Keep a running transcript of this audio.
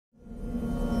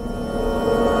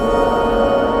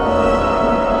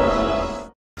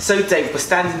So Dave, we're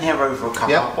standing here over a cuppa.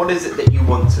 Yep. What is it that you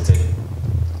want to do?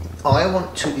 I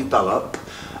want to develop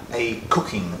a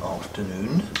cooking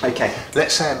afternoon. Okay.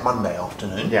 Let's say a Monday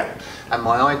afternoon. Yeah. And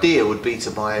my idea would be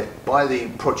to buy the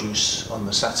produce on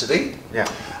the Saturday. Yeah.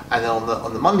 And then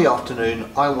on the Monday afternoon,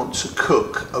 I want to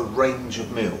cook a range of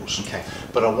meals. Okay.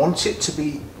 But I want it to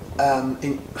be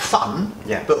fun,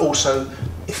 Yeah. but also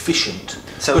efficient.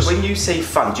 So when you say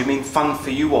fun, do you mean fun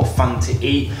for you or fun to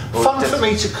eat? Or Fun for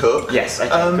me to cook. Yes, okay,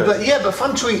 good. but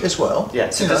fun to eat as well. Yeah,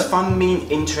 so you does know. fun mean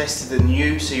interested in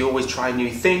you, so you always try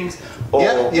new things? Or,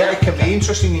 Yeah, it can be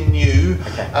interesting and new,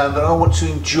 Okay. but I want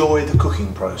to enjoy the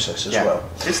cooking process as well.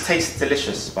 This tastes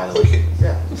delicious, by the way. Thank you.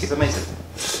 Yeah, this is amazing.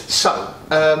 So,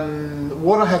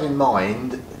 what I have in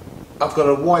mind, I've got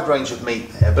a wide range of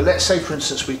meat there, but let's say, for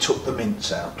instance, we took the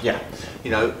mince out. Yeah. You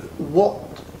know,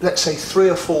 let's say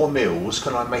 3 or 4 meals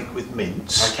can I make with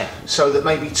mince, Okay. so that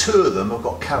maybe 2 of them have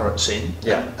got carrots in,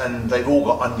 Yeah. and they've all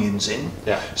got onions in.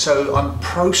 Yeah. So I'm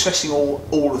processing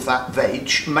all of that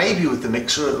veg, maybe with the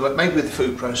mixer, maybe with the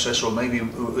food processor, or maybe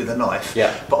with a knife.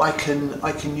 Yeah. But I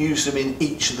can use them in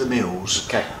each of the meals.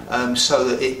 Okay. So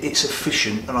that it's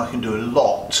efficient, and I can do a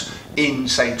lot in,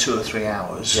 say, 2 or 3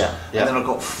 hours. Yeah, yeah. And then I've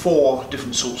got 4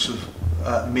 different sorts of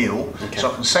meal. Okay.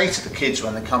 So I can say to the kids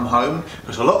when they come home,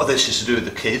 because a lot of this is to do with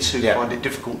the kids who Yeah. find it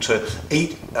difficult to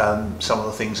eat some of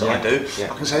the things that I Yeah, do. yeah.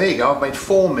 I can say, there you go, I've made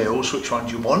 4 meals, which one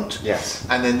do you want? Yes.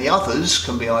 And then the others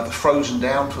can be either frozen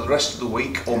down for the rest of the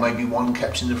week, or maybe one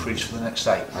kept in the fridge for the next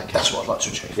day. Okay. That's what I'd like to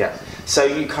achieve. Yeah. So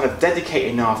you kind of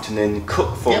dedicate an afternoon,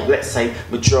 cook for, Yep. let's say,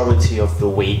 majority of the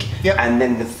week, Yep. and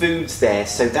then the food's there.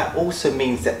 So that also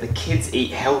means that the kids eat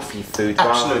healthy food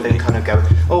rather Absolutely. than kind of go,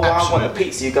 oh, well, I want a Absolutely.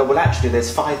 pizza. You go, well, actually, there's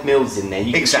 5 meals in there.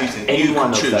 You can Exactly. choose any You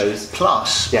one can of choose. those.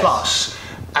 Plus, Yes.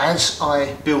 as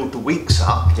I build the weeks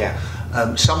up, Yeah.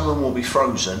 some of them will be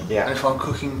frozen. Yeah. And if I'm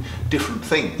cooking different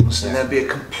things, then Yeah. there'll be a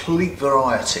complete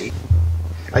variety.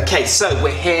 Okay, so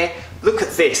we're here. Look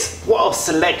at this. What a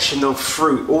selection of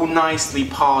fruit, all nicely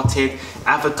parted.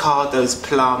 Avocados,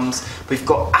 plums. We've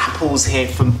got apples here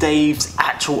from Dave's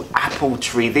actual apple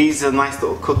tree. These are a nice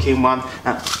little cooking one.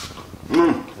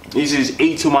 These are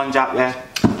eating ones out there.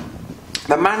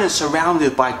 The man is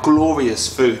surrounded by glorious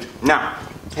food. Now,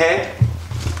 here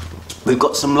we've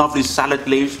got some lovely salad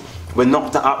leaves. We'll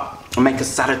knock that up and make a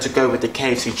salad to go with the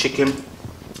KFC chicken.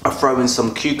 I'll throw in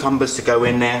some cucumbers to go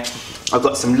in there. I've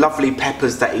got some lovely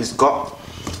peppers that he's got.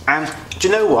 And do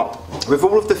you know what? With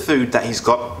all of the food that he's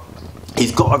got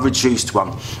a reduced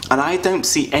one. And I don't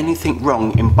see anything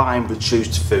wrong in buying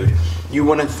reduced food. You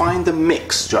want to find a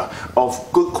mixture of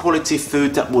good quality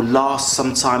food that will last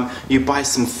some time. You buy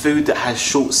some food that has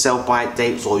short sell-by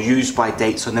dates or use-by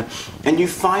dates on them. And you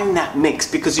find that mix,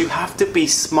 because you have to be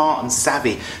smart and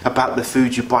savvy about the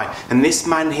food you buy. And this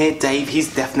man here, Dave,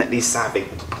 he's definitely savvy.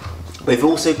 We've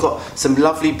also got some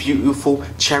lovely, beautiful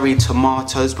cherry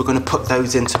tomatoes. We're going to put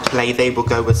those into play. They will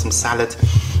go with some salad.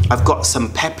 I've got some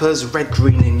peppers, red,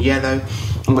 green and yellow.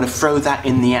 I'm going to throw that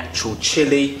in the actual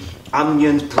chili.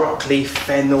 Onions, broccoli,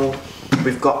 fennel.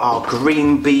 We've got our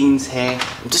green beans here.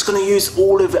 I'm just going to use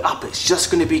all of it up. It's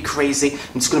just going to be crazy.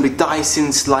 I'm just going to be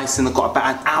dicing, slicing. I've got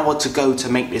about an hour to go to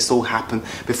make this all happen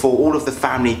before all of the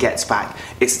family gets back.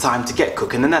 It's time to get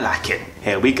cooking and I like it.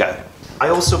 Here we go. I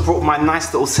also brought my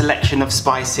nice little selection of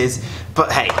spices,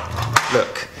 but hey,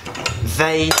 look,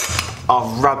 they are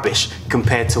rubbish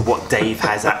compared to what Dave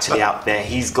has actually out there.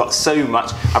 He's got so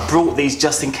much. I brought these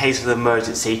just in case of the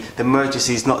emergency. The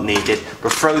emergency is not needed. We'll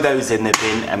throw those in the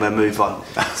bin and we'll move on.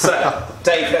 So,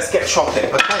 Dave, let's get chopping.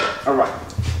 Okay. All right.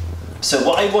 So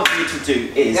what I want you to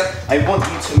do is, I want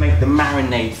you to make the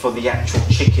marinade for the actual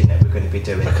chicken that we're going to be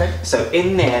doing. Okay. So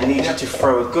in there, I need you to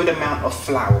throw a good amount of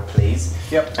flour, please.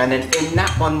 Yep. And then in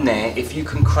that one there, if you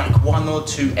can crack 1 or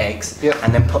 2 eggs, Yep.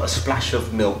 and then put a splash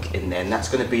of milk in there, and that's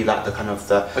going to be like the kind of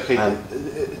the... Okay,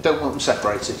 don't want them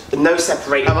separated. no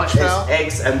separating. How much flour?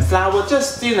 Eggs and flour,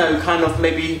 just, you know, kind of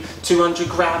maybe 200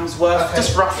 grams worth, Okay,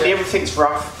 just roughly, yeah. everything's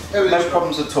rough, Everything's no rough.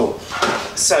 problems at all.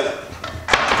 So,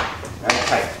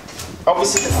 okay,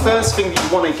 obviously the first thing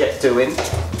you want to get doing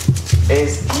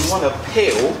is you want to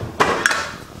peel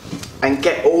and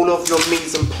get all of your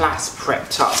mise en place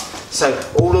prepped up. So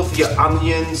all of your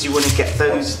onions, you want to get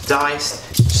those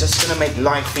diced. It's just going to make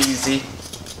life easy.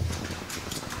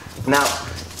 Now,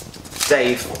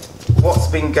 Dave, what's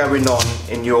been going on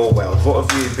in your world? What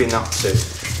have you been up to?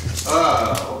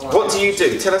 What do you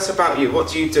do? Tell us about you. What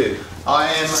do you do? I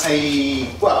am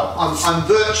I'm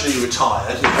virtually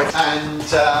retired, and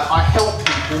I help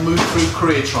people move through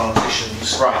career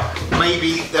transitions. Right.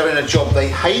 Maybe they're in a job they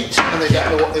hate and they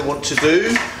don't know what they want to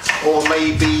do, or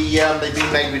maybe they've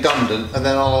been made redundant, and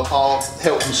then I'll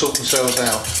help them sort themselves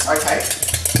out. Okay.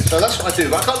 So that's what I do.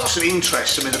 But I've got lots of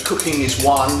interests. I mean, the cooking is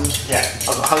one. Yeah.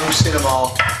 I've got home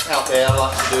cinema out there. I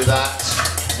like to do that.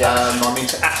 Yeah. I'm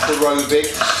into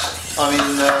aerobics. I'm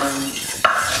in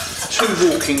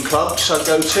 2 walking clubs I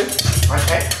go to,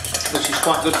 Okay. which is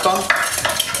quite good fun.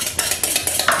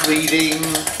 Reading.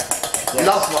 Yeah.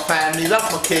 Love my family.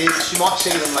 Love my kids. You might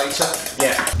see them later.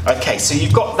 Yeah. Okay, so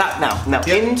you've got that now. Now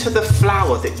into the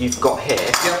flour that you've got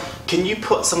here, Yep. can you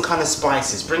put some kind of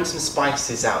spices? Bring some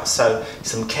spices out. So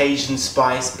some Cajun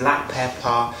spice, black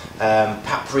pepper,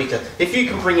 paprika. If you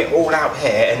can bring it all out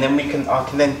here, and then I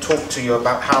can then talk to you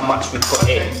about how much we put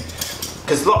in.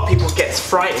 Because a lot of people get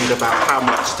frightened about how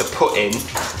much to put in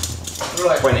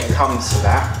when it comes to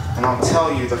that, and I'll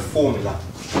tell you the formula.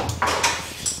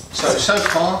 So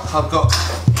far I've got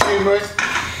turmeric,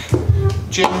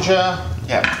 ginger,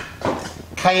 Yeah.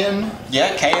 cayenne,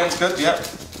 Yeah, cayenne's good. Yep.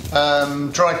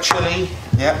 dried chilli.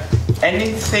 Yep.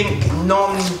 Anything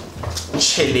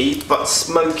non-chili but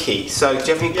smoky. So do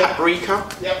you have any paprika?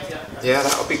 Yep. Yeah,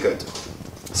 that'll be good.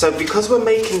 So because we're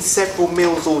making several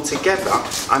meals all together,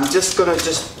 I'm just gonna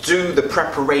do the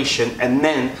preparation and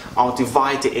then I'll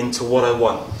divide it into what I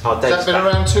want. Has that been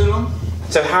around too long?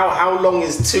 So how long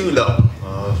is too long?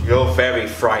 Oh, you're very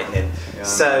frightening. Yeah.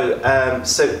 So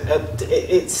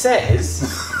it says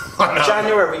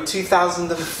January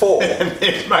 2004.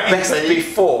 Best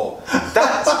before.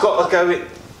 That's got to go in.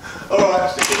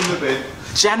 Alright, stick it in the bin.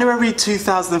 January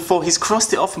 2004. He's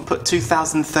crossed it off and put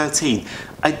 2013.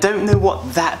 I don't know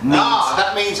what that means. Ah,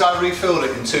 that means I refilled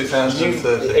it in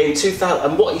 2013. In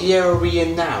 2000. And what year are we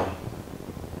in now?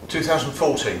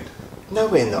 2014. No,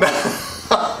 we're not.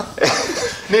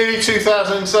 Nearly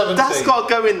 2017. That's got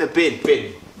to go in the bin.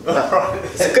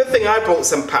 It's a good thing I brought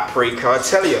some paprika, I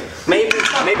tell you. Maybe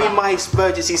my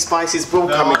emergency spices will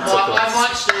come into play. I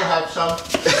might still have some.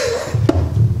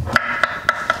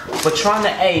 We're trying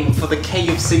to aim for the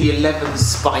KFC 11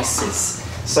 spices.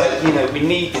 So, you know, we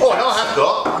need... Oh, no, I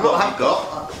have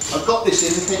got. I've got this in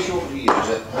case you want to use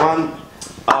it.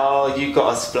 Oh, you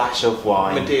got a splash of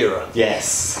wine. Madeira.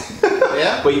 Yes.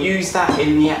 Yeah? We use that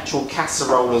in the actual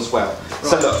casserole as well. Right.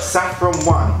 So look, saffron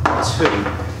 1,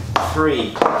 2,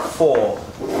 3, 4,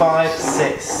 5,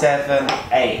 6, 7,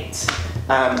 8.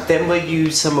 Then we'll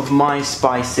use some of my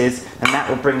spices and that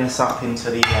will bring us up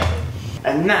into the 11.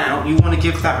 And now you want to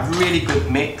give that a really good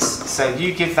mix. So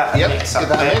you give that a mix up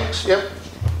there.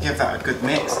 Give that a good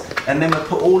mix. And then we'll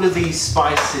put all of these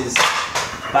spices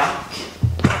back.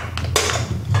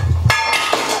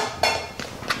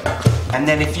 And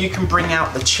then if you can bring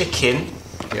out the chicken.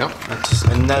 Yep.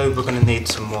 I know we're going to need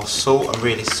some more salt, I'm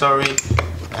really sorry.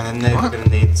 And I know we're going to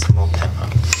need some more pepper.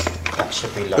 That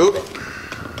should be lovely. Ooh.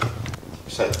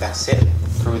 So that's it,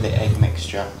 through the egg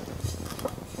mixture.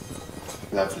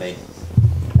 Lovely.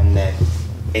 And then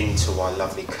into our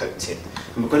lovely coating.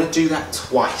 And we're going to do that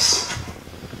twice.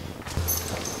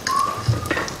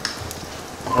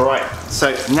 Alright,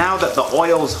 so now that the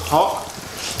oil's hot,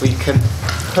 we can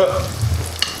put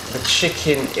the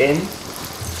chicken in.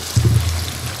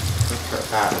 Look at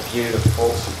that,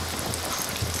 beautiful.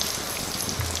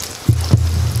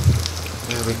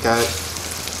 There we go.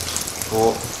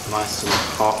 Oh, nice and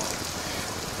hot.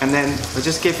 And then we'll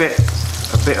just give it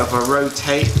a bit of a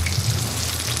rotate.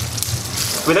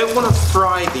 We don't want to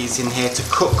fry these in here to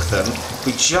cook them.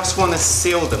 We just want to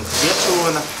seal them because we actually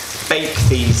want to bake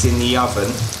these in the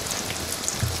oven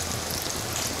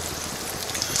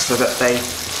so that they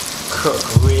cook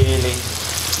really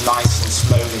nice and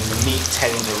slowly and the meat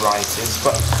tenderises.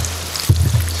 But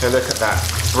so look at that,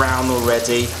 brown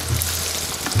already,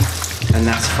 and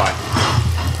that's fine.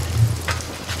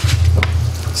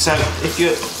 So if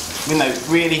you're,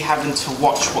 really having to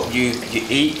watch what you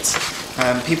eat,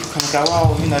 people can go,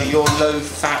 oh, you're low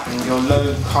fat and you're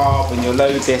low carb and you're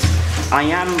low this. I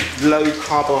am low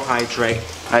carbohydrate.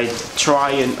 I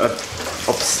try and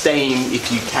abstain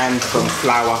if you can from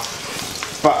flour,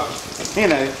 but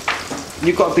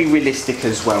you've got to be realistic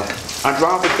as well. I'd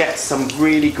rather get some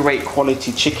really great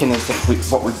quality chicken as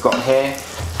what we've got here,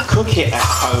 cook it at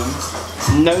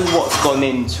home, know what's gone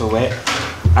into it,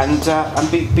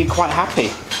 and be quite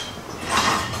happy.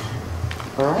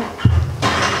 All right.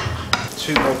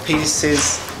 2 more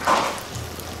pieces.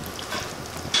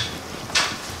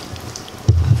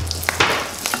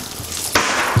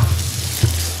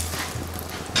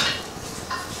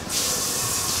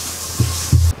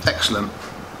 Excellent.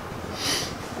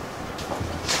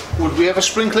 Would we ever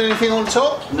sprinkle anything on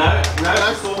top? No,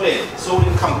 it's all in. It's all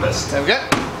encompassed. There we go.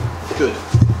 Good.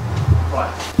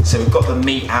 Right. So we've got the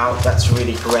meat out. That's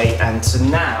really great. And so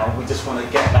now we just want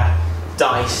to get that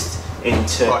diced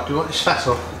into. Right. Do you want this fat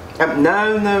off?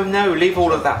 No. Leave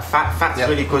all of that fat. Fat's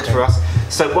really good for us.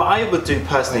 So what I would do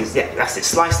personally is, yeah, that's it.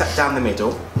 Slice that down the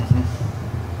middle.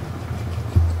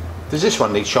 Does this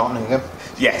one need sharpening again?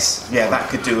 Yes, yeah, that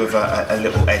could do with a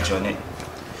little edge on it.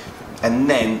 And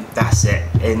then that's it,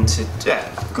 into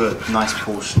good, nice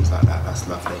portions like that. That's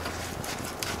lovely.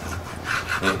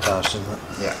 Yeah, it does, doesn't it?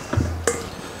 Yeah.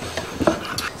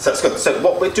 So it's good. So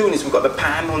what we're doing is we've got the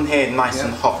pan on here nice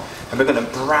and hot, and we're going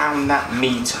to brown that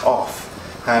meat off.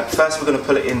 First we're going to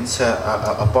put it into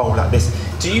a bowl like this.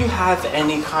 Do you have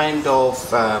any kind of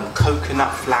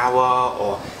coconut flour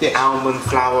or almond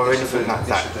flour or anything like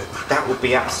that? That would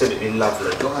be absolutely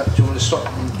lovely. Do you want to stop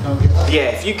and go and get that? Yeah,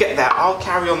 if you get that, I'll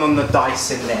carry on the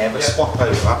dice in there. We'll swap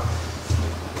over.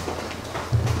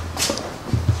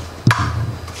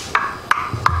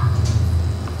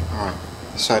 Alright,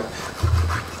 so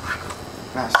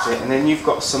that's it. And then you've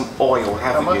got some oil,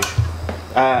 haven't you?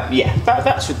 Yeah,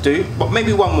 that should do. But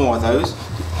maybe one more of those.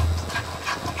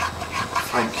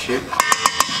 Thank you.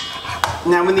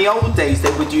 Now, in the old days,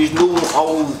 they would use normal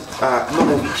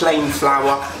plain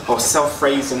flour or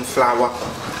self-raising flour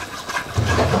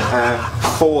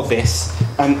for this,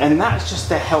 and that's just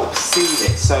to help seal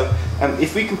it. So,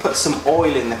 if we can put some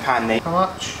oil in the pan there. How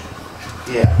much?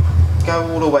 Yeah, go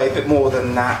all the way, a bit more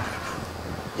than that.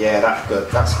 Yeah, that's good.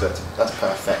 That's good. That's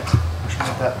perfect.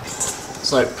 Like that.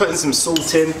 So, putting some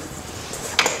salt in.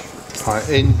 Right,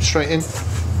 in, straight in.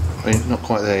 I mean, not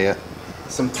quite there yet.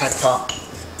 Some pepper,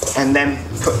 and then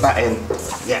put that in.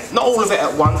 Yeah, not all of it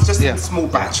at once, just in small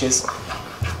batches. Yeah,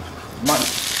 I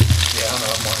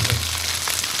know, it might be.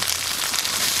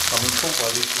 I've been caught by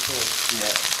these before.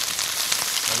 Yeah.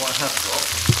 And what I have got.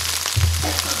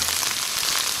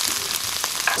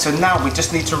 So now we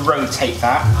just need to rotate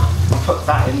that and put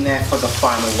that in there for the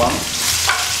final one.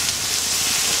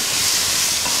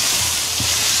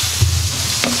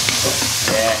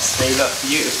 Yes, they look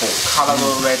beautiful. Colour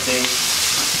already.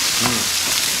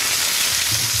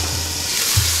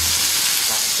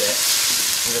 That's it.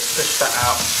 I'm going to push that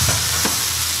out.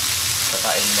 Put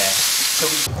that in there.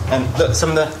 And look, some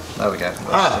of the... There we go.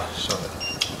 Sorry.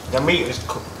 The meat is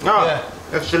cooked. Oh, Yeah.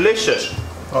 it's delicious.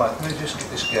 Right, let me just get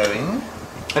this going.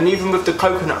 And even with the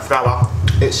coconut flour,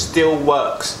 it still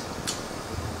works.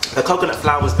 The coconut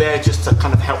flour is there just to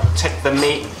kind of help protect the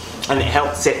meat, and it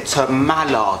helps it to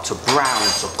mallard, to brown,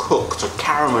 to cook, to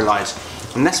caramelise.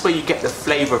 And that's where you get the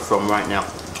flavour from right now.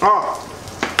 Oh,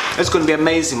 it's going to be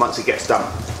amazing once it gets done.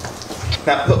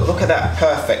 Now look at that,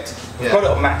 perfect. We've got it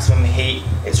on maximum heat,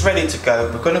 it's ready to go.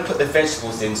 We're going to put the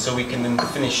vegetables in so we can then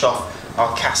finish off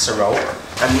our casserole.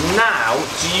 And now,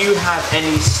 do you have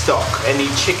any stock? Any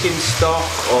chicken stock,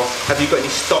 or have you got any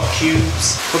stock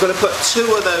cubes? We're going to put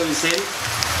 2 of those in.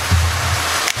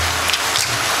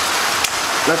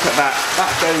 Look at that,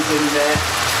 that goes in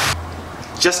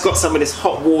there. Just got some of this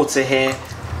hot water here.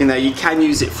 You know, you can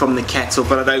use it from the kettle,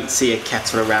 but I don't see a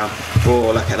kettle around.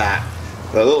 Oh, look at that.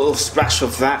 A little splash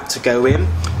of that to go in.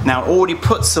 Now, I already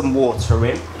put some water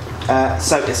in,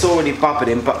 so it's already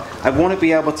bubbling, but I want to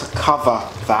be able to cover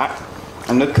that.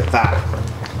 And look at that.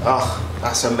 Oh,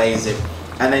 that's amazing.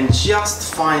 And then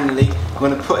just finally, I'm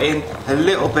going to put in a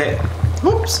little bit,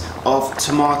 of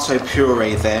tomato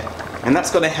puree there. And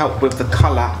that's going to help with the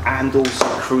colour and also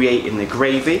creating the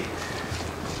gravy.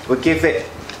 We'll give it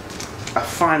a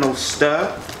final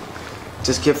stir.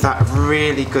 Just give that a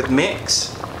really good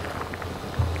mix.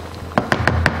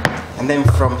 And then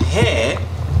from here,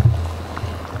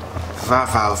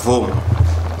 va-va-voom.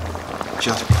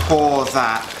 Just pour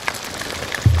that.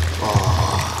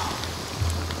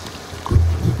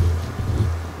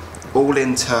 All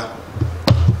into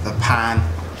the pan.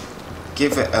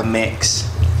 Give it a mix.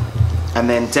 And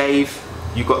then Dave,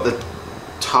 you got the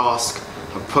task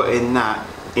of putting that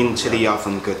into the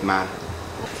oven, good man.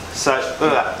 So,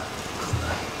 look at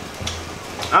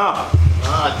that.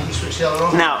 Can you switch the other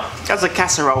on? Now, as a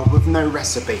casserole with no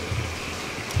recipe,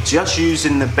 just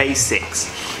using the basics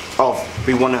of,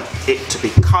 we want it to be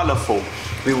colourful,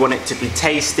 we want it to be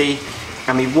tasty,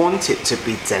 and we want it to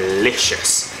be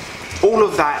delicious. All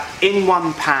of that in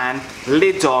one pan,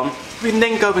 lid on. We can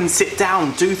then go and sit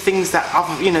down, do things that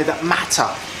that matter.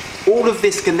 All of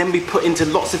this can then be put into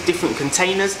lots of different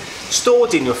containers,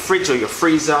 stored in your fridge or your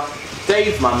freezer.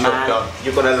 Dave, my man,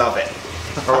 you're gonna love it.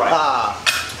 All right.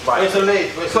 Right. Where's the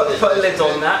lid? Put a lid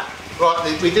on that.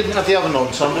 Right, we didn't have the oven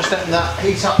on, so I'm just letting that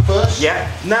heat up first. Yeah.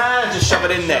 Nah, just shove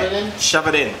it in there. Shove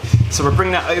it in. So we'll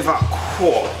bring that over a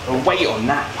quart. We'll wait on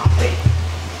that puppy.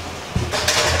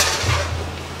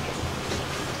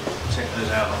 Check those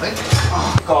out, I think.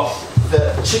 Oh, got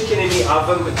the chicken in the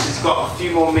oven, which has got a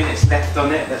few more minutes left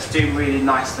on it. That's doing really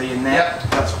nicely in there.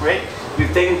 Yep. That's great.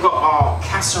 We've then got our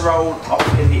casserole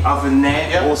off in the oven there.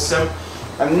 Yep. Awesome.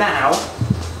 And now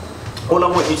All I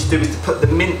want you to do is to put the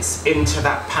mince into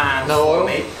that pan for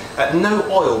me. No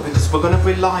oil, because we're going to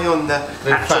rely on the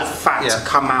actual fat to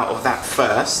come out of that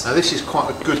first. Now this is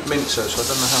quite a good mincer, so I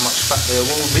don't know how much fat there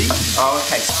will be. Oh,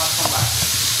 okay. So I'll come back.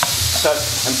 So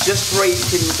I'm just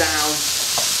breaking down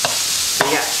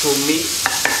the actual meat.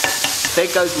 There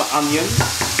goes my onions.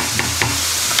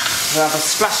 I have a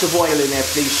splash of oil in there,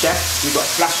 please, chef. You've got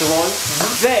a splash of oil.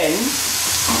 Then,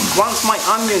 once my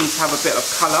onions have a bit of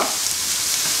colour, I'm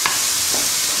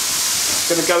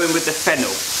going to go in with the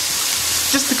fennel.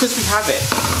 Just because we have it,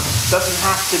 doesn't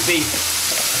have to be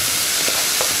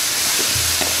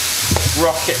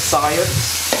rocket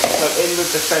science. So in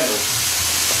with the fennel.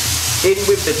 In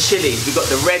with the chilies. We've got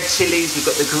the red chilies, we've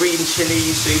got the green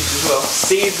chilies as well.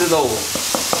 Season all.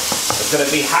 It's going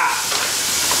to be hot.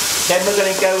 Then we're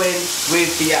going to go in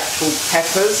with the actual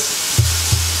peppers.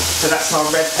 So that's our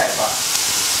red pepper.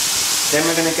 Then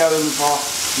we're going to go in with our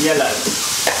yellow.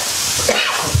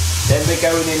 Then we're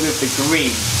going in with the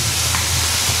green.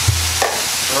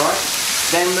 Alright,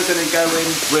 then we're going to go in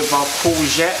with our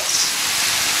courgettes.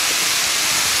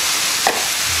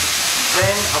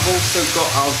 Then I've also got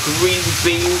our green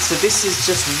beans, so this is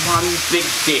just one big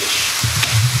dish.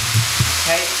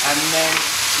 Okay, and then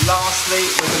lastly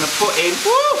we're going to put in,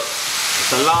 woo,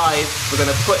 it's alive, we're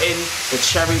going to put in the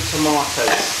cherry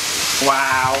tomatoes.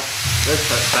 Wow, look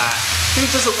at that. Who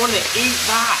doesn't want to eat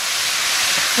that?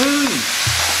 Who?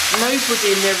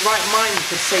 Nobody in their right mind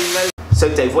could say no. So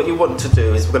Dave, what you want to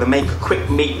do is we're going to make a quick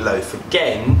meatloaf.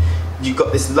 Again, you've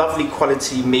got this lovely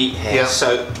quality meat here.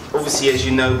 So obviously, as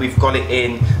you know, we've got it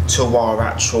in to our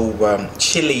actual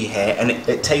chili here, and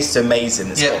it tastes amazing.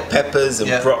 It's got peppers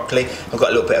and broccoli. I've got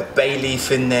a little bit of bay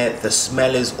leaf in there. The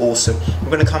smell is awesome.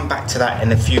 We're going to come back to that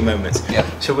in a few moments.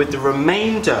 So with the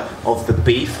remainder of the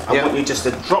beef, I want you just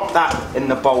to drop that in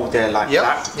the bowl there like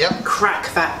that.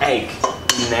 Crack that egg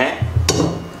in there.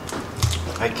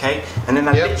 Okay, and then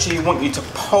I literally want you to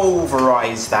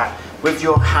pulverise that with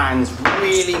your hands,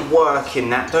 really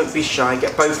working that. Don't be shy,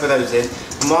 get both of those in.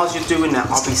 And whilst you're doing that,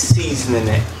 I'll be seasoning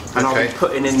it and I'll be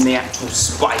putting in the actual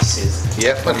spices.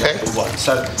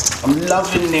 So I'm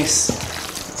loving this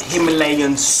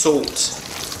Himalayan salt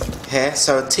here.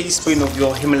 So a teaspoon of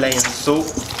your Himalayan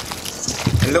salt,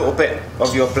 a little bit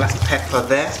of your black pepper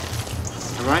there.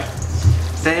 Alright,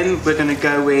 then we're going to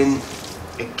go in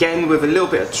again with a little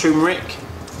bit of turmeric,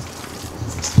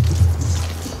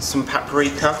 some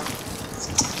paprika,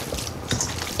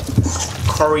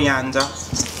 coriander,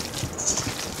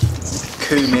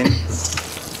 cumin,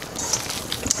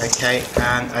 okay,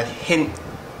 and a hint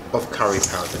of curry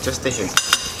powder, just a hint.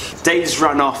 Dave's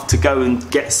run off to go and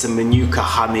get some Manuka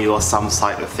honey or some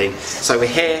type of thing. So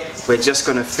here, we're just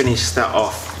going to finish that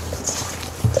off